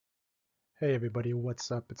Hey everybody, what's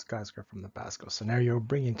up? It's Geisker from the Basco Scenario,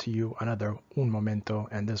 bringing to you another Un Momento,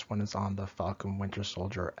 and this one is on the Falcon Winter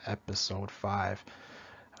Soldier Episode 5.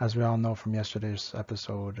 As we all know from yesterday's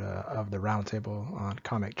episode of the Roundtable on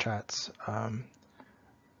Comic Chats,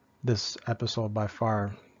 this episode by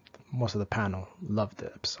far, most of the panel loved the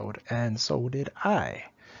episode, and so did I.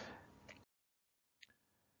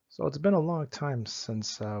 So it's been a long time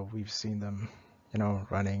since we've seen them,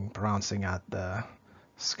 running, bouncing at the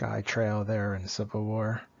Sky Trail there in Civil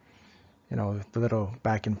War. The little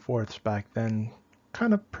back and forths back then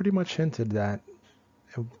kind of pretty much hinted that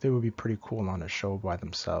they would be pretty cool on a show by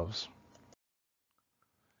themselves.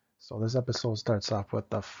 So this episode starts off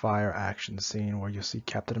with the fire action scene where you see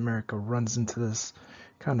Captain America runs into this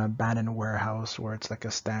kind of abandoned warehouse where it's like a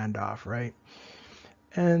standoff, right?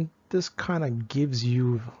 And this kind of gives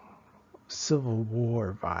you Civil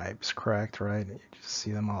War vibes, correct, right? You just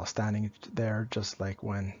see them all standing there just like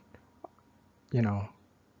when, you know,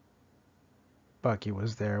 Bucky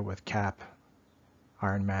was there with Cap,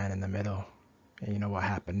 Iron Man in the middle. And you know what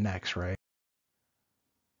happened next, right?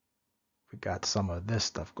 We got some of this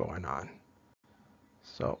stuff going on.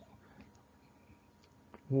 So,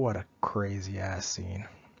 what a crazy ass scene.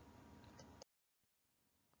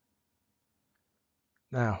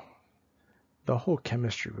 Now, the whole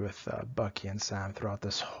chemistry with Bucky and Sam throughout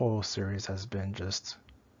this whole series has been just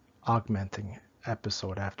augmenting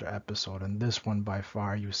episode after episode. And this one, by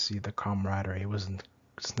far, you see the camaraderie. It wasn't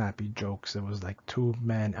snappy jokes, it was like two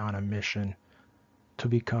men on a mission to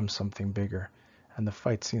become something bigger. And the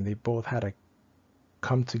fight scene, they both had to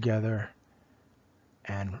come together,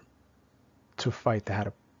 and to fight, they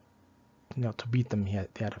had to, to beat them, they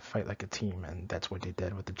had to fight like a team, and that's what they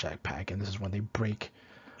did with the jetpack. And this is when they break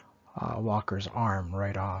Walker's arm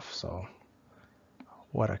right off. So,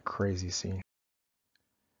 what a crazy scene.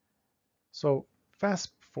 So,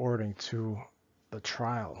 fast forwarding to the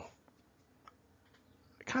trial,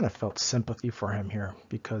 I kind of felt sympathy for him here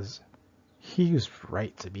because he was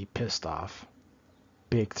right to be pissed off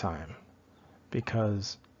big time.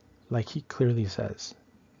 Because, like he clearly says,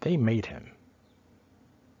 they made him.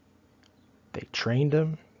 They trained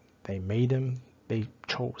him, they made him, they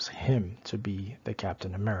chose him to be the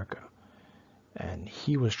Captain America. And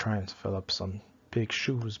he was trying to fill up some big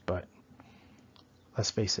shoes, but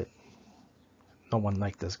let's face it, no one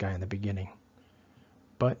liked this guy in the beginning.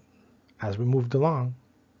 But as we moved along,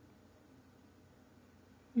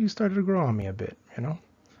 he started to grow on me a bit, And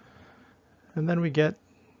then we get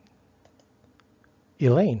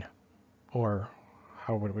Elaine, or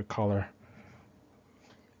how would we call her?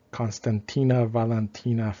 Constantina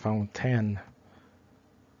Valentina Fontaine.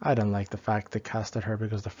 I didn't like the fact they casted her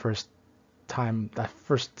because the first time, that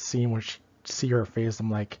first scene where you see her face, I'm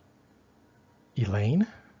like, Elaine?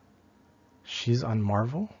 She's on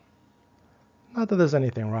Marvel? Not that there's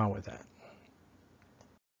anything wrong with that.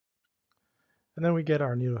 And then we get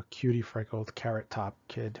our new cutie freckled carrot top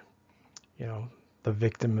kid, you know, the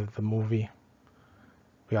victim of the movie.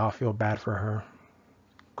 We all feel bad for her.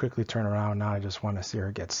 Quickly turn around. Now I just want to see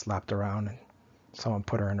her get slapped around and someone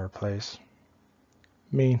put her in her place.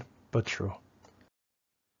 Mean, but true.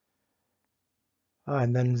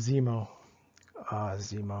 And then Zemo.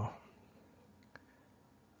 Zemo.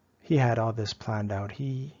 He had all this planned out.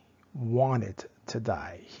 He wanted to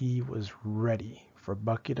die. He was ready for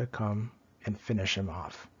Bucky to come and finish him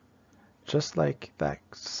off. Just like that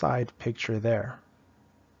side picture there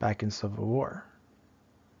back in Civil War.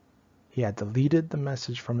 He had deleted the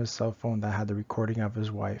message from his cell phone that had the recording of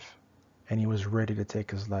his wife, and he was ready to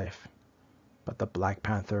take his life. But the Black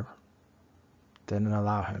Panther didn't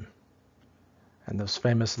allow him. And those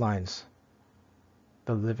famous lines,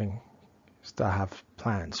 the living still have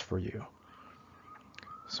plans for you.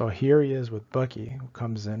 So here he is with Bucky, who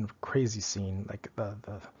comes in, crazy scene, like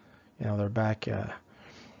they're back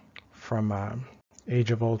from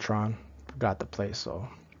Age of Ultron, forgot the place, so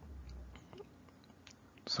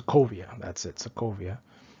Sokovia, that's it, Sokovia,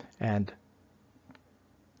 and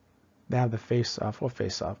they have the face-off. What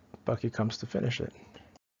face-off? Bucky comes to finish it.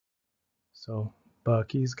 So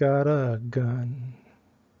Bucky's got a gun.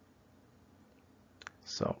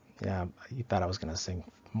 So yeah, you thought I was gonna sing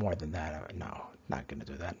more than that. No, not gonna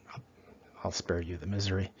do that. I'll spare you the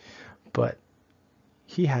misery. But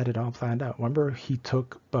he had it all planned out. Remember, he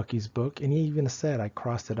took Bucky's book and he even said, I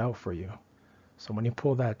crossed it out for you. So when he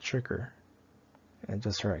pulled that trigger and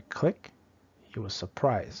just heard it click, he was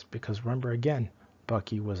surprised. Because remember, again,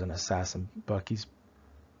 Bucky was an assassin. Bucky's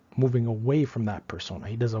moving away from that persona.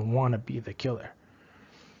 He doesn't want to be the killer.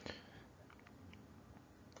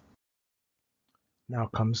 Now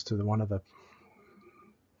comes to one of the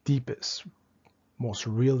deepest most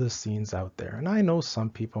realist scenes out there. And I know some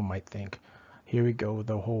people might think, here we go,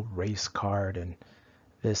 the whole race card and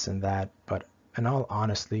this and that. But in all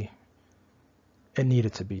honesty, it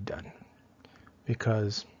needed to be done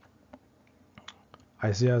because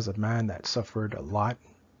Isaiah is a man that suffered a lot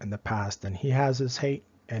in the past, and he has his hate,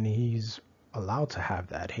 and he's allowed to have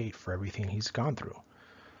that hate for everything he's gone through.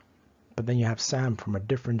 But then you have Sam from a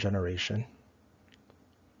different generation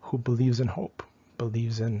who believes in hope,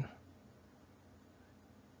 believes in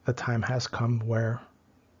the time has come where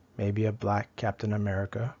maybe a black Captain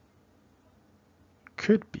America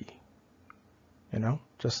could be,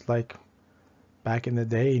 just like back in the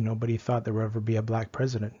day, nobody thought there would ever be a black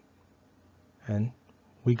president, and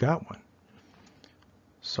we got one.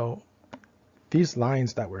 So these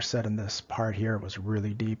lines that were said in this part here was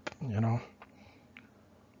really deep,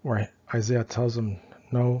 where Isaiah tells him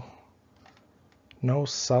no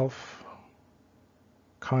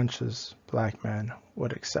self-conscious black man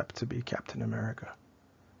would accept to be Captain America.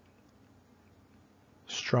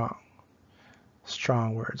 Strong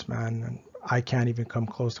words, man. And I can't even come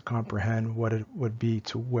close to comprehend what it would be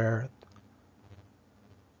to wear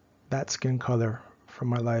that skin color for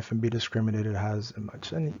my life and be discriminated as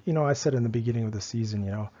much. And I said in the beginning of the season,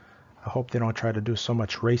 I hope they don't try to do so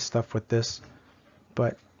much race stuff with this,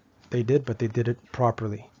 but they did it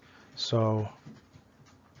properly. So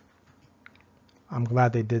I'm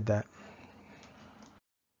glad they did that.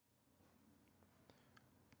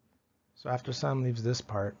 So after Sam leaves this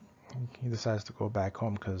part, he decides to go back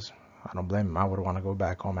home because I don't blame him. I would want to go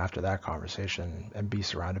back home after that conversation and be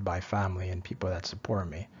surrounded by family and people that support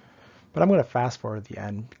me. But I'm going to fast forward the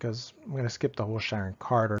end because I'm going to skip the whole Sharon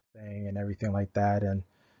Carter thing and everything like that, and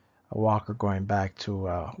Walker going back to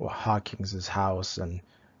Hawkins' house and,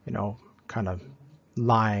 kind of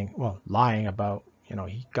lying about,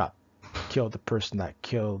 he killed the person that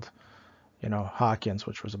killed, Hawkins,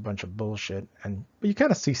 which was a bunch of bullshit. But you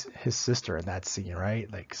kind of see his sister in that scene,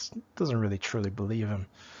 right? Like, doesn't really truly believe him.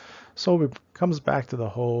 So it comes back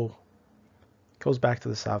to goes back to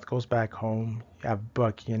the South, goes back home. You have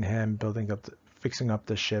Bucky and him fixing up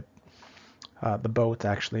the ship, the boat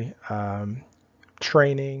actually,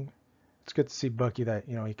 training. It's good to see Bucky that,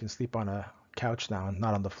 he can sleep on a couch now and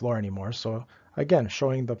not on the floor anymore. So again,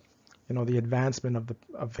 showing the advancement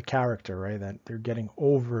of the character, right? That they're getting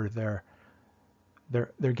over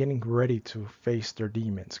they're getting ready to face their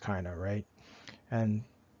demons, kind of, right? And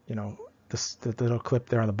the little clip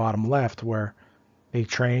there on the bottom left where they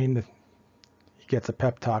train. He gets a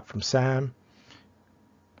pep talk from Sam.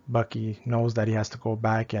 Bucky knows that he has to go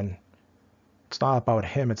back, and it's not about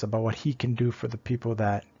him. It's about what he can do for the people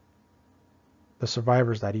the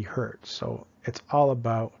survivors that he hurt. So it's all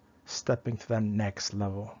about stepping to the next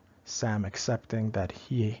level. Sam accepting that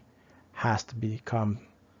he has to become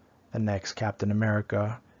the next Captain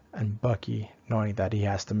America, and Bucky knowing that he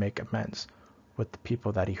has to make amends with the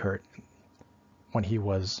people that he hurt when he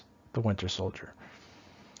was the Winter Soldier.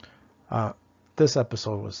 This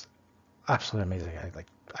episode was absolutely amazing.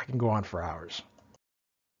 I can go on for hours.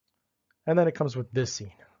 And then it comes with this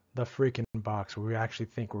scene, the freaking box, where we actually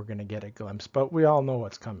think we're going to get a glimpse, but we all know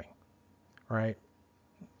what's coming, right?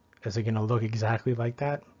 Is it going to look exactly like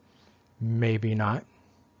that? Maybe not,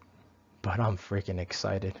 but I'm freaking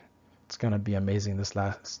excited. It's going to be amazing this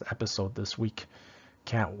last episode this week.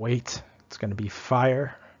 Can't wait. It's going to be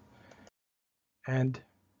fire. And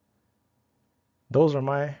those are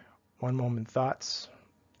my one moment thoughts.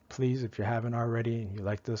 Please, if you haven't already and you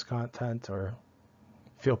like this content or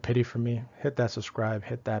feel pity for me, hit that subscribe,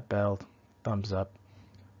 hit that bell, thumbs up.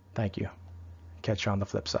 Thank you. Catch you on the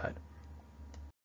flip side.